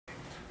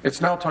It's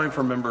now time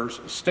for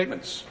members'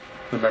 statements.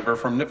 The member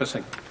from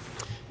Nipissing.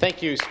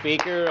 Thank you,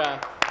 Speaker.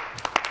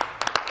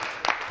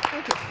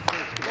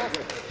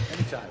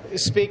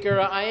 Speaker,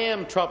 I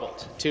am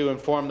troubled to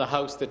inform the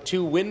House that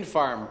 2 wind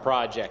farm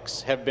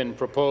projects have been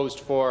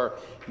proposed for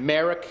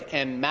Merrick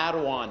and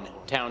Madawan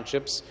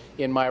townships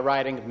in my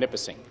riding of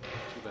Nipissing.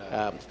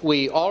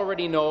 We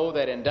already know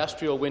that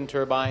industrial wind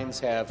turbines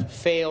have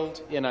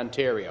failed in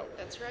Ontario.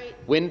 That's right.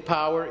 Wind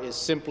power is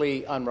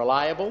simply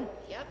unreliable,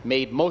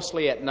 made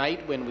mostly at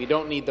night when we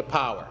don't need the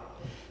power.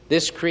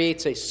 This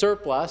creates a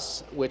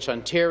surplus which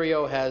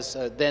Ontario has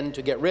then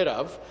to get rid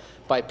of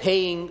by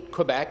paying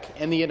Quebec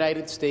and the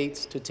United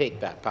States to take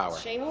that power.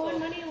 Shameful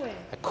money away.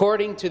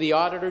 According to the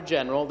Auditor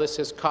General, this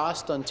has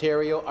cost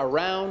Ontario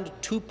around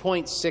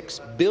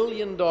 $2.6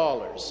 billion,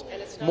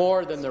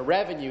 more than the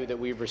revenue that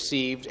we've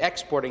received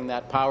exporting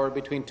that power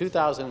between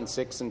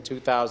 2006 and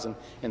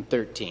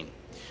 2013.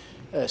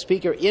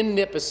 Speaker, in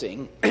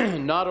Nipissing,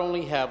 not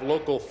only have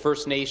local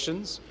First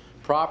Nations,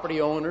 property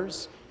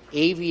owners,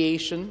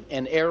 aviation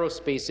and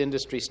aerospace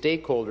industry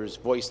stakeholders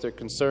voiced their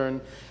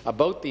concern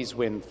about these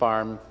wind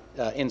farm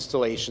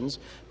installations,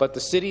 but the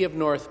City of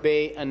North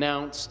Bay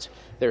announced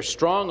their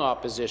strong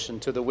opposition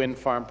to the wind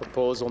farm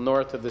proposal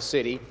north of the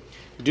city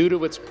due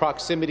to its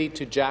proximity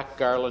to Jack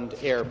Garland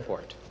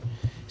Airport.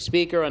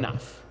 Speaker,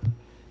 enough.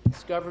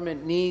 This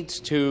government needs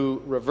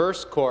to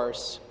reverse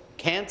course,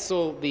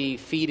 cancel the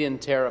feed-in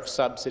tariff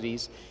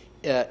subsidies,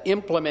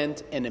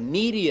 implement an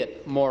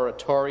immediate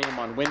moratorium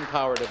on wind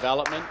power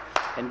development,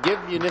 and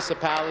give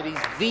municipalities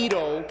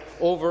veto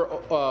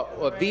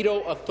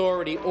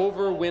authority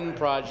over wind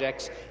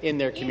projects in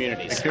their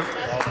communities. Thank you.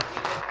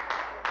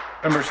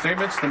 Member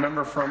statements. The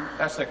member from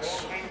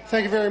Essex.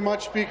 Thank you very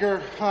much,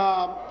 Speaker.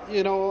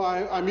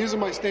 I'm using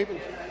my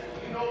statement.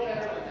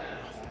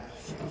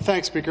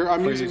 Thanks, Speaker.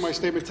 I'm using my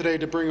statement today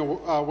to bring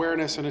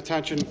awareness and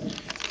attention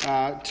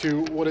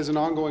to what is an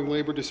ongoing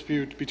labour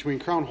dispute between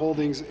Crown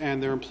Holdings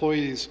and their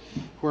employees,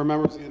 who are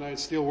members of the United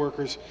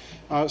Steelworkers.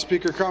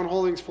 Speaker, Crown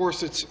Holdings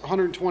forced its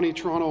 120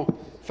 Toronto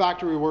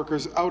factory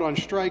workers out on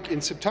strike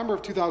in September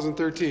of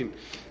 2013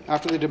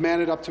 after they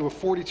demanded up to a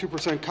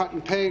 42% cut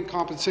in pay and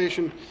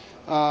compensation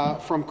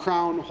from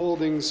Crown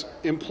Holdings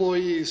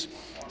employees.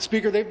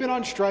 Speaker, they've been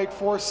on strike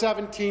for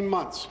 17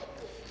 months.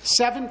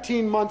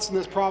 17 months in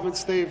this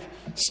province they've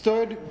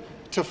stood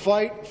to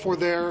fight for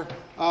their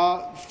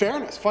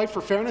fairness, fight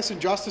for fairness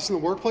and justice in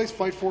the workplace,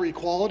 fight for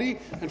equality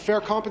and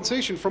fair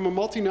compensation from a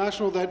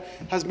multinational that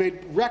has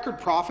made record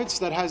profits,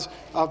 that has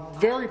a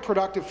very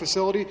productive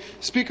facility.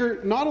 Speaker,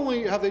 not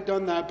only have they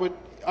done that, but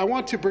I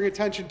want to bring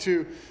attention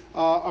to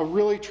a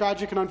really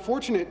tragic and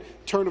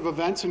unfortunate turn of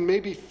events and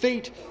maybe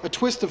fate, a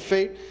twist of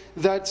fate,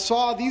 that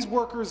saw these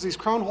workers, these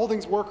Crown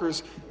Holdings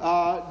workers,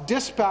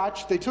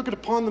 dispatched. They took it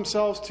upon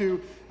themselves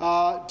to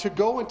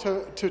go and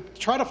to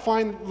try to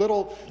find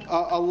little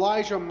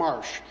Elijah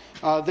Marsh.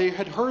 They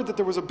had heard that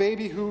there was a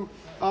baby who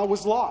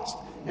was lost.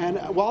 And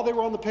while they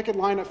were on the picket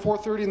line at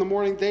 4:30 in the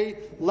morning, they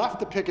left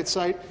the picket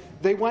site.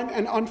 They went,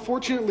 and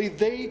unfortunately,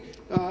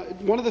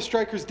 one of the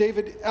strikers,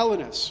 David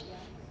Ellenis,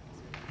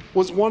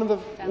 was one of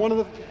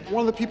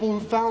the people who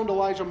found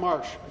Elijah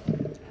Marsh.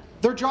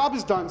 Their job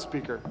is done,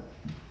 Speaker.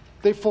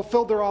 They've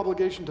fulfilled their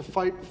obligation to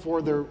fight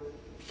for their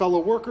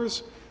fellow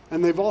workers,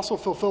 and they've also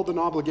fulfilled an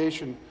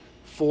obligation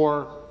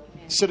for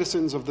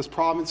citizens of this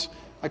province.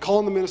 I call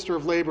on the Minister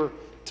of Labour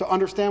to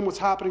understand what's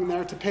happening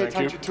there, to pay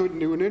attention to it, and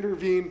to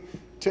intervene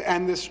to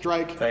end this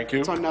strike. Thank you.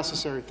 It's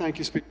unnecessary. Thank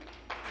you, Speaker.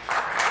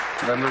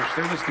 Member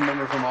statements. The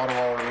member from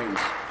Ottawa Orleans.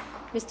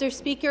 Mr.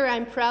 Speaker,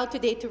 I'm proud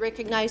today to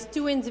recognize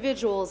 2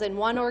 individuals and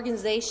 1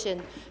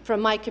 organization from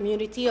my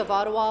community of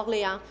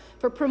Ottawa-Orléans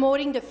for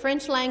promoting the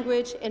French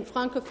language and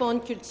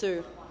francophone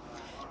culture.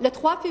 Le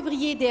 3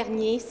 février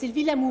dernier,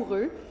 Sylvie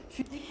Lamoureux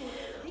fut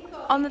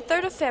On the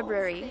 3rd of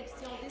February,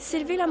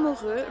 Sylvie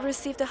Lamoureux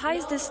received the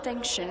highest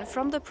distinction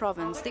from the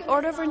province, the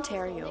Order of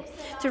Ontario,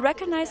 to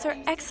recognize her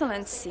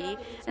excellency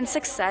and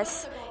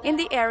success in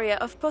the area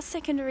of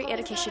post-secondary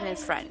education in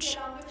French.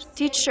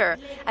 Teacher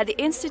at the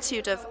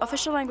Institute of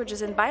Official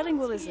Languages and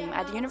Bilingualism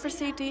at the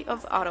University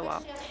of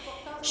Ottawa.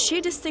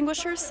 She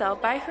distinguished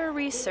herself by her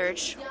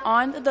research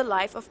on the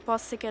life of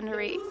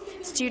post-secondary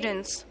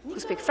students who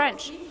speak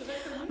French.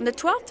 On the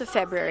 12th of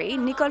February,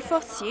 Nicole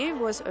Fortier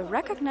was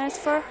recognized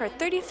for her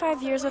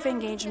 35 years of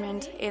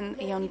engagement in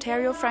the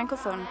Ontario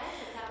Francophone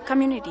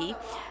community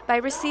by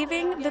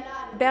receiving the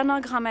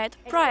Bernard Grandmaître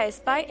Prize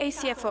by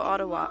ACFO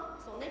Ottawa.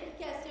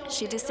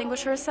 She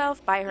distinguished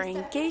herself by her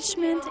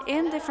engagement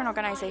in different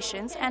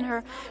organizations and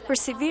her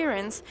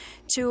perseverance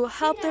to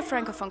help the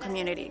Francophone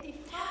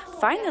community.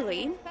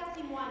 Finally,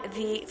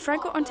 the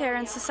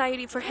Franco-Ontarian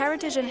Society for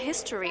Heritage and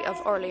History of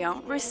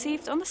Orléans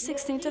received on the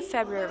 16th of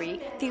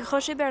February the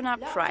Roger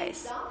Bernard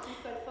Prize.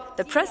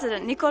 The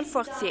President, Nicole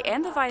Fortier,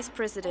 and the Vice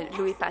President,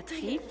 Louis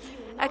Patry,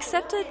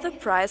 accepted the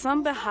prize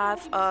on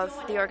behalf of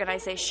the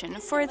organization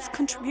for its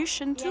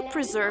contribution to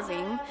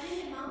preserving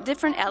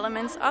different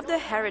elements of the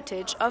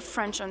heritage of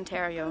French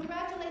Ontario.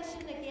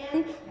 Congratulations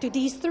again to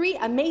these 3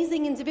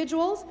 amazing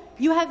individuals.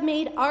 You have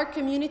made our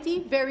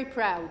community very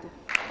proud.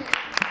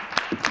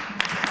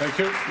 Thank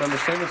you. Member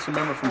Statements. The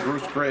member from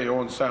Bruce Grey,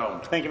 Owen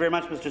Sound. Thank you very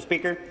much, Mr.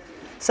 Speaker.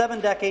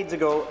 7 decades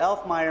ago,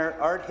 Elf Meyer,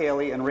 Art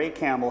Haley, and Ray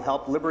Campbell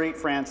helped liberate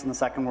France in the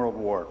Second World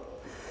War.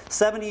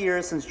 70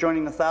 years since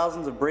joining the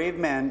thousands of brave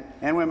men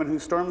and women who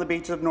stormed the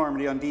beaches of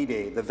Normandy on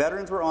D-Day, the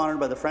veterans were honoured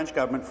by the French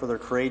government for their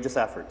courageous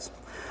efforts.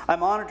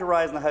 I'm honoured to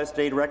rise in the House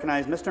today to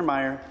recognize Mr.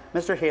 Meyer,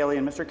 Mr. Haley,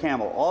 and Mr.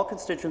 Campbell, all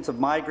constituents of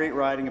my great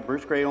riding of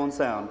Bruce Grey, Owen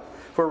Sound,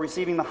 for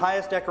receiving the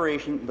highest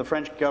decoration the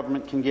French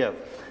government can give,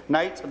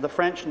 Knights of the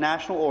French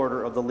National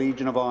Order of the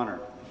Legion of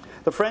Honour.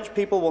 The French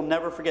people will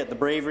never forget the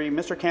bravery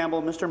Mr.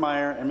 Campbell, Mr.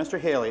 Meyer, and Mr.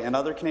 Haley and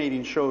other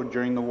Canadians showed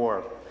during the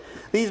war.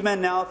 These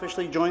men now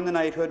officially join the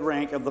knighthood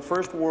rank of the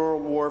First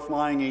World War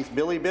flying ace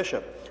Billy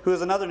Bishop, who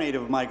is another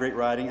native of my great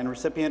riding and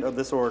recipient of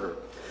this order.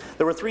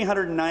 There were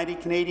 390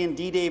 Canadian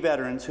D-Day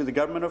veterans who the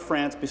government of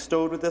France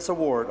bestowed with this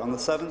award on the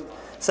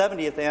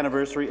 70th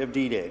anniversary of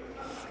D-Day.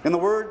 In the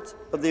words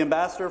of the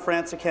Ambassador of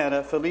France to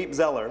Canada, Philippe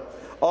Zeller,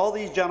 all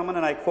these gentlemen,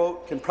 and I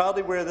quote, can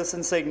proudly wear this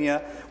insignia,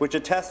 which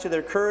attests to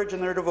their courage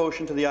and their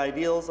devotion to the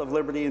ideals of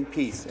liberty and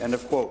peace, end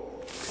of quote.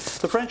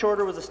 The French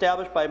Order was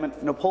established by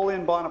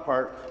Napoleon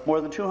Bonaparte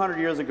more than 200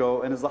 years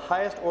ago and is the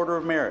highest order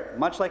of merit,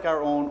 much like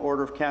our own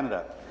Order of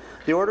Canada.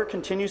 The Order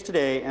continues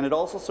today, and it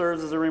also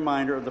serves as a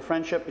reminder of the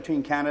friendship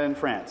between Canada and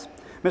France.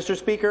 Mr.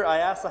 Speaker, I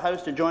ask the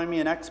House to join me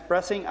in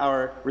expressing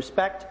our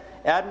respect,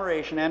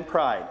 admiration, and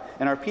pride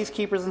in our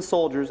peacekeepers and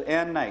soldiers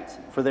and knights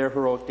for their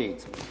heroic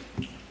deeds.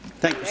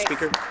 Thank you,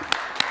 Speaker.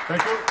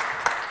 Thank you.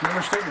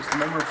 Member Statements. The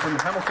member from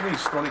Hamilton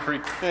East, Stony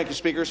Creek. Thank you,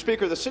 Speaker.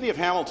 Speaker, the City of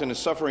Hamilton is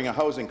suffering a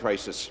housing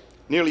crisis.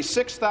 Nearly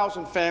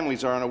 6,000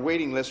 families are on a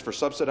waiting list for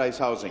subsidized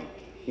housing.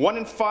 1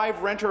 in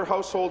 5 renter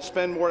households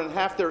spend more than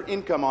half their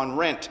income on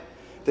rent.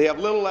 They have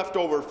little left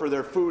over for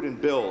their food and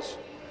bills.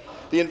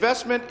 The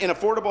investment in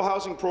affordable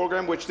housing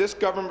program, which this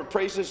government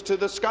praises to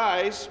the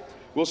skies,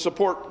 will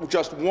support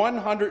just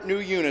 100 new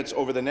units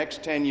over the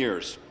next 10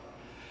 years.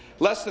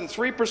 Less than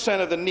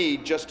 3% of the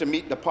need just to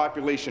meet the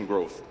population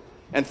growth.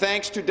 And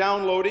thanks to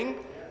downloading,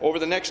 over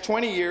the next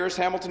 20 years,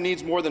 Hamilton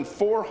needs more than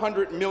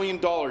 $400 million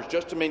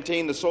just to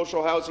maintain the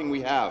social housing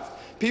we have.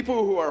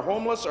 People who are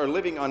homeless or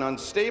living on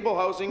unstable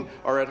housing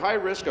are at high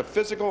risk of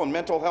physical and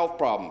mental health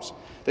problems.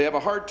 They have a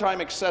hard time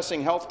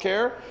accessing health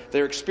care.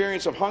 Their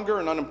experience of hunger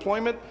and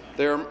unemployment.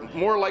 They are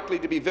more likely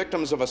to be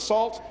victims of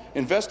assault.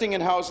 Investing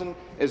in housing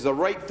is the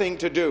right thing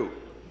to do.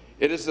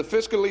 It is the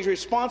fiscally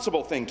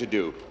responsible thing to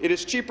do. It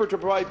is cheaper to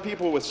provide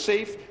people with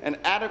safe and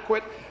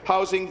adequate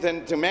housing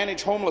than to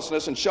manage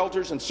homelessness in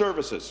shelters and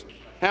services.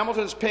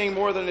 Hamilton is paying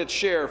more than its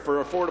share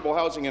for affordable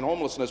housing and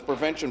homelessness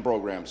prevention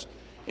programs.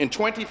 In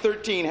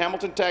 2013,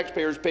 Hamilton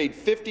taxpayers paid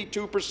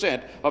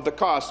 52% of the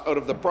costs out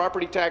of the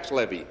property tax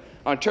levy.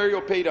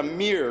 Ontario paid a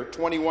mere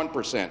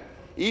 21%.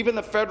 Even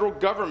the federal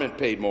government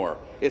paid more.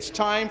 It's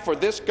time for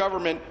this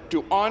government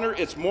to honour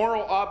its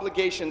moral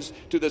obligations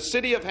to the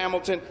City of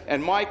Hamilton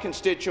and my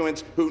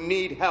constituents who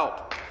need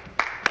help.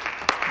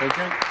 Thank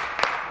you.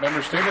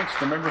 Member Statements.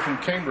 The member from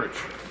Cambridge.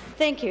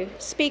 Thank you,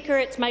 Speaker.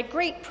 It's my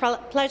great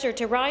pleasure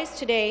to rise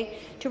today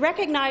to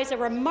recognize a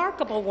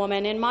remarkable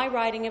woman in my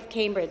riding of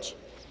Cambridge.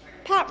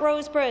 Pat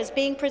Roseborough is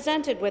being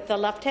presented with the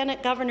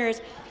Lieutenant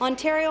Governor's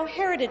Ontario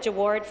Heritage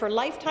Award for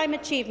Lifetime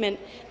Achievement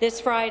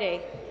this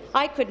Friday.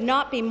 I could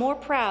not be more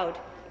proud.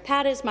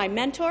 Pat is my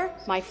mentor,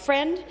 my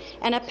friend,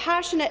 and a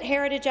passionate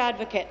heritage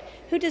advocate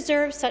who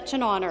deserves such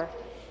an honour.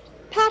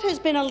 Pat has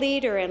been a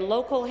leader in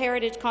local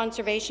heritage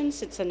conservation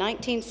since the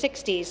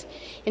 1960s.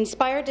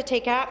 Inspired to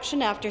take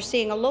action after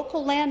seeing a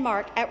local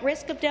landmark at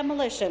risk of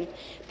demolition,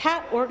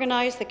 Pat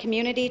organized the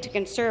community to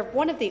conserve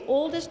one of the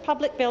oldest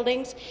public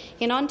buildings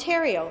in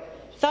Ontario,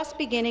 thus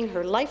beginning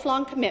her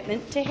lifelong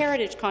commitment to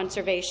heritage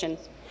conservation.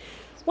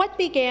 What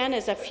began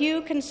as a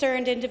few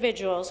concerned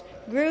individuals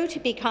grew to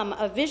become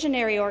a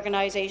visionary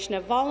organization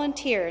of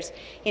volunteers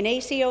in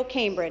ACO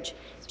Cambridge,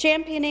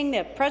 championing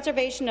the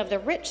preservation of the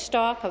rich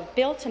stock of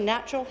built and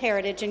natural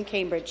heritage in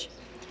Cambridge.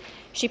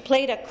 She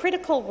played a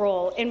critical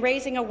role in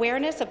raising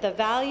awareness of the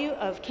value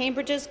of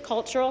Cambridge's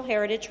cultural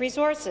heritage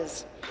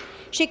resources.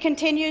 She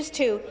continues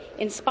to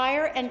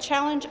inspire and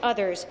challenge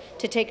others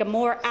to take a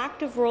more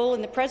active role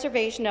in the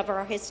preservation of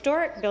our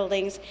historic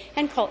buildings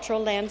and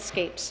cultural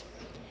landscapes.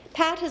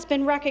 Pat has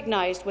been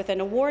recognized with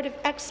an Award of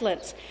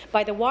Excellence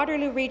by the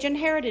Waterloo Region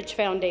Heritage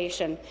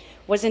Foundation,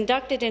 was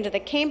inducted into the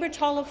Cambridge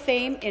Hall of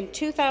Fame in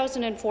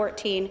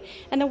 2014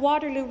 and the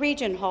Waterloo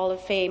Region Hall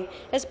of Fame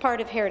as part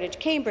of Heritage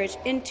Cambridge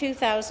in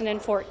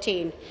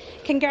 2014.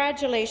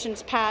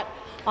 Congratulations, Pat,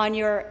 on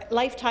your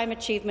Lifetime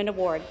Achievement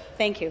Award.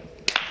 Thank you.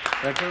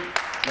 Thank you.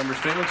 Member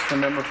Statements. The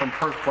member from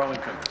Perth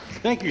Wellington.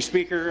 Thank you,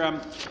 Speaker.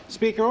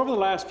 Speaker, over the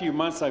last few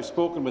months, I've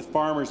spoken with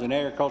farmers and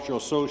agricultural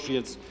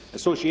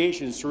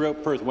associations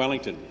throughout Perth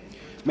Wellington.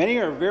 Many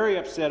are very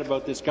upset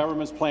about this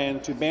government's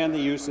plan to ban the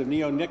use of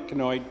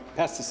neonicotinoid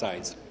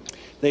pesticides.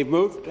 They've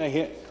moved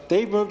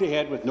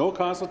ahead with no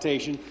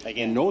consultation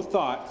and no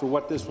thought for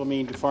what this will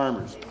mean to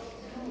farmers.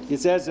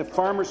 It's as if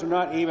farmers are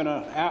not even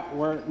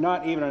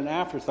an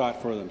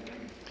afterthought for them.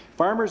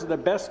 Farmers are the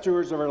best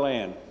stewards of our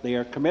land. They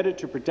are committed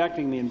to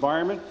protecting the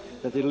environment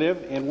that they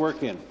live and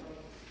work in.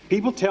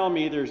 People tell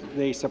me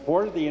they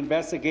supported the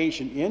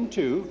investigation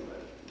into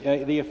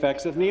the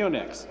effects of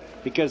neonics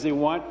because they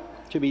want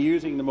to be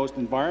using the most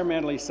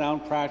environmentally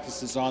sound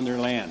practices on their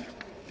land.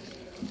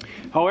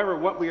 However,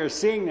 what we are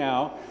seeing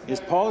now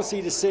is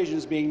policy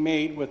decisions being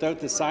made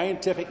without the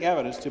scientific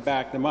evidence to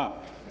back them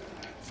up.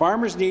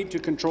 Farmers need to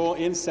control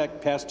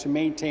insect pests to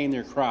maintain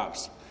their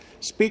crops.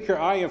 Speaker,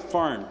 I have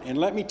farmed, and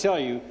let me tell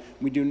you,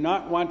 we do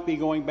not want to be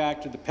going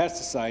back to the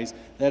pesticides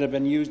that have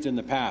been used in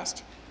the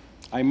past.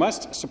 I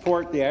must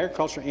support the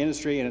agricultural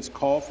industry and its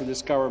call for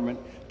this government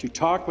to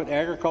talk with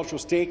agricultural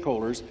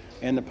stakeholders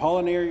and the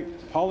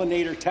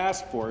pollinator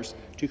task force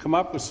to come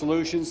up with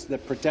solutions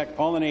that protect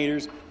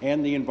pollinators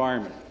and the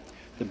environment.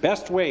 The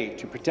best way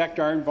to protect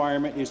our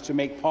environment is to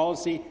make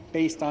policy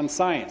based on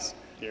science,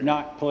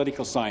 not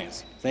political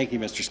science. Thank you,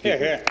 Mr.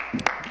 Speaker.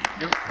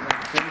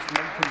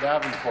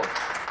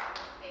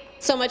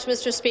 So much,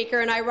 Mr.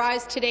 Speaker, and I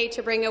rise today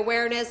to bring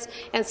awareness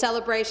and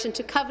celebration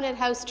to Covenant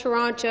House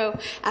Toronto,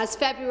 as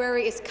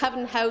February is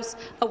Covenant House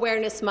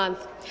Awareness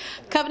Month.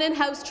 Covenant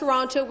House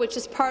Toronto, which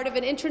is part of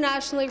an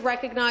internationally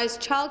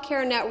recognized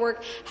childcare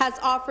network, has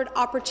offered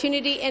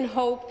opportunity and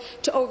hope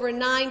to over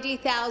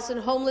 90,000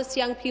 homeless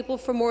young people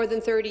for more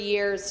than 30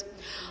 years.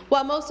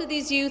 While most of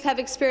these youth have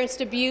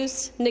experienced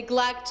abuse,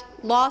 neglect,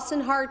 loss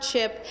and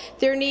hardship,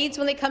 their needs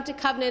when they come to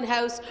Covenant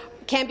House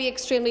can be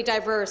extremely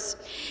diverse.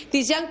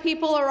 These young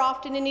people are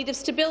often in need of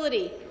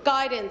stability,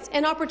 guidance,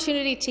 and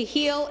opportunity to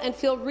heal and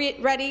feel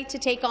ready to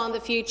take on the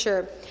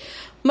future.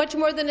 Much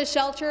more than a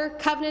shelter,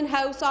 Covenant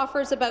House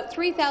offers about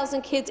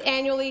 3,000 kids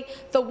annually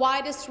the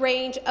widest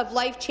range of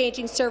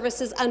life-changing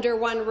services under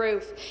one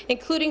roof,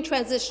 including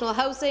transitional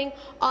housing,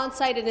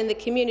 on-site and in the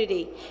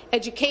community,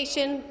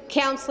 education,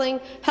 counselling,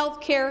 health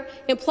care,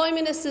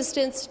 employment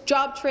assistance,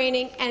 job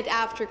training, and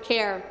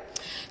aftercare.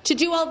 To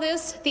do all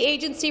this, the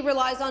agency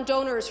relies on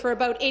donors for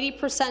about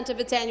 80% of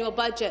its annual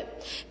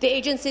budget. The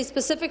agency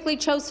specifically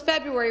chose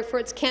February for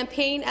its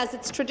campaign, as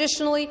it's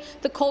traditionally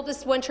the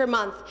coldest winter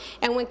month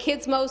and when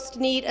kids most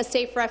need a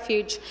safe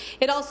refuge.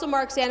 It also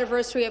marks the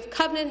anniversary of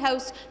Covenant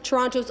House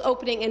Toronto's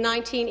opening in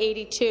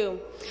 1982.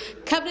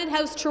 Covenant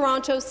House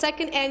Toronto's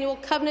second annual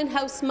Covenant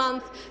House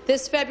Month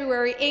this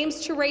February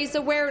aims to raise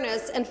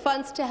awareness and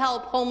funds to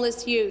help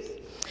homeless youth.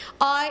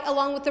 I,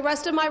 along with the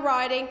rest of my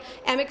riding,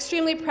 am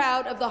extremely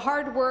proud of the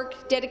hard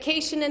work,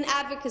 dedication and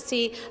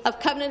advocacy of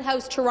Covenant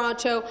House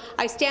Toronto.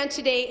 I stand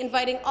today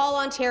inviting all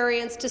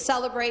Ontarians to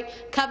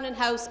celebrate Covenant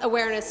House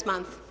Awareness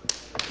Month.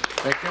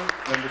 Thank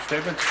you. Member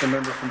statements. The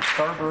member from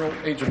Scarborough,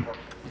 Agincourt.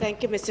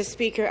 Thank you, Mr.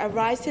 Speaker. I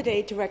rise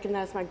today to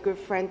recognize my good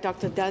friend,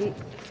 Dr. Dun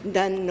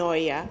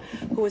Noya,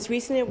 who was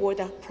recently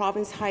awarded the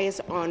province's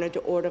highest honour, the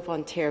Order of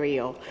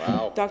Ontario.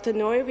 Wow. Dr.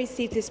 Noya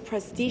received this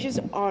prestigious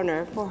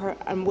honour for her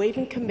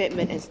unwavering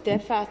commitment and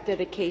steadfast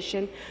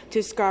dedication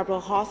to Scarborough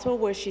Hospital,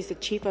 where she's the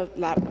Chief of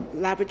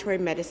Laboratory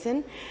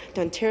Medicine,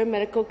 the Ontario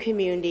medical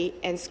community,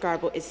 and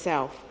Scarborough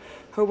itself.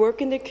 Her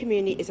work in the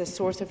community is a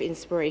source of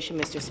inspiration,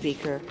 Mr.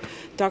 Speaker.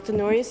 Dr.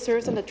 Noya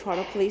serves on the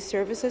Toronto Police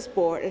Services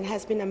Board and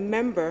has been a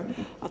member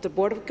of the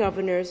Board of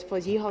Governors for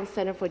Yihon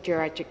Centre for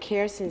Geriatric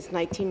Care since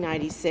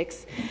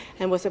 1996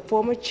 and was a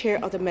former chair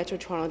of the Metro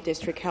Toronto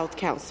District Health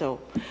Council.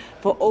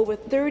 For over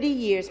 30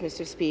 years,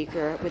 Mr.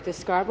 Speaker, with the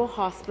Scarborough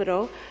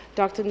Hospital,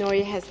 Dr.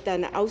 Noya has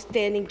done an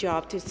outstanding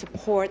job to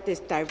support this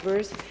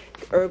diverse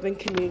urban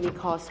community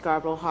called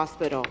Scarborough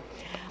Hospital.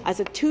 As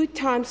a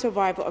two-time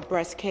survivor of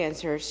breast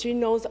cancer, she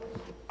knows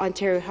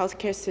Ontario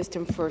healthcare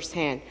system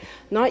firsthand.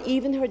 Not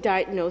even her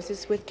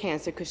diagnosis with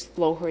cancer could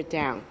slow her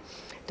down.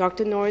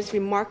 Dr. Noya's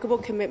remarkable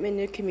commitment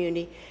in the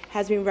community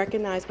has been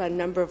recognized by a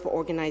number of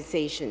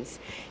organizations.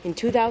 In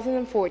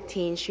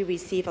 2014, she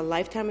received a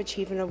Lifetime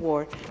Achievement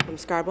Award from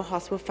Scarborough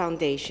Hospital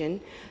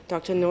Foundation.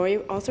 Dr.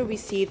 Noya also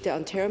received the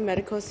Ontario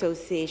Medical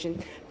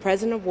Association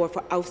President Award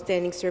for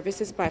Outstanding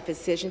Services by a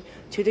Physician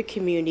to the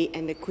Community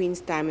and the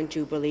Queen's Diamond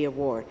Jubilee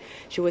Award.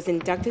 She was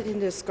inducted into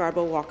the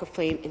Scarborough Walk of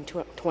Fame in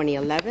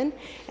 2011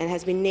 and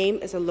has been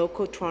named as a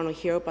local Toronto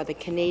hero by the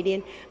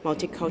Canadian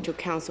Multicultural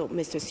Council.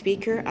 Mr.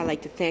 Speaker, I'd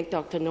like to thank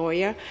Dr.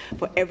 Noya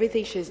for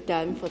everything she's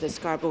done for the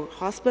Scarborough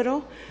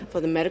Hospital,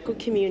 for the medical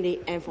community,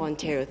 and for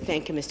Ontario.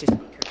 Thank you, Mr.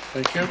 Speaker.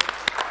 Thank you.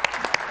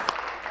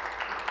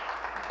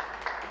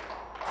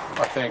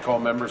 I thank all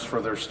members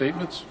for their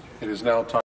statements. It is now time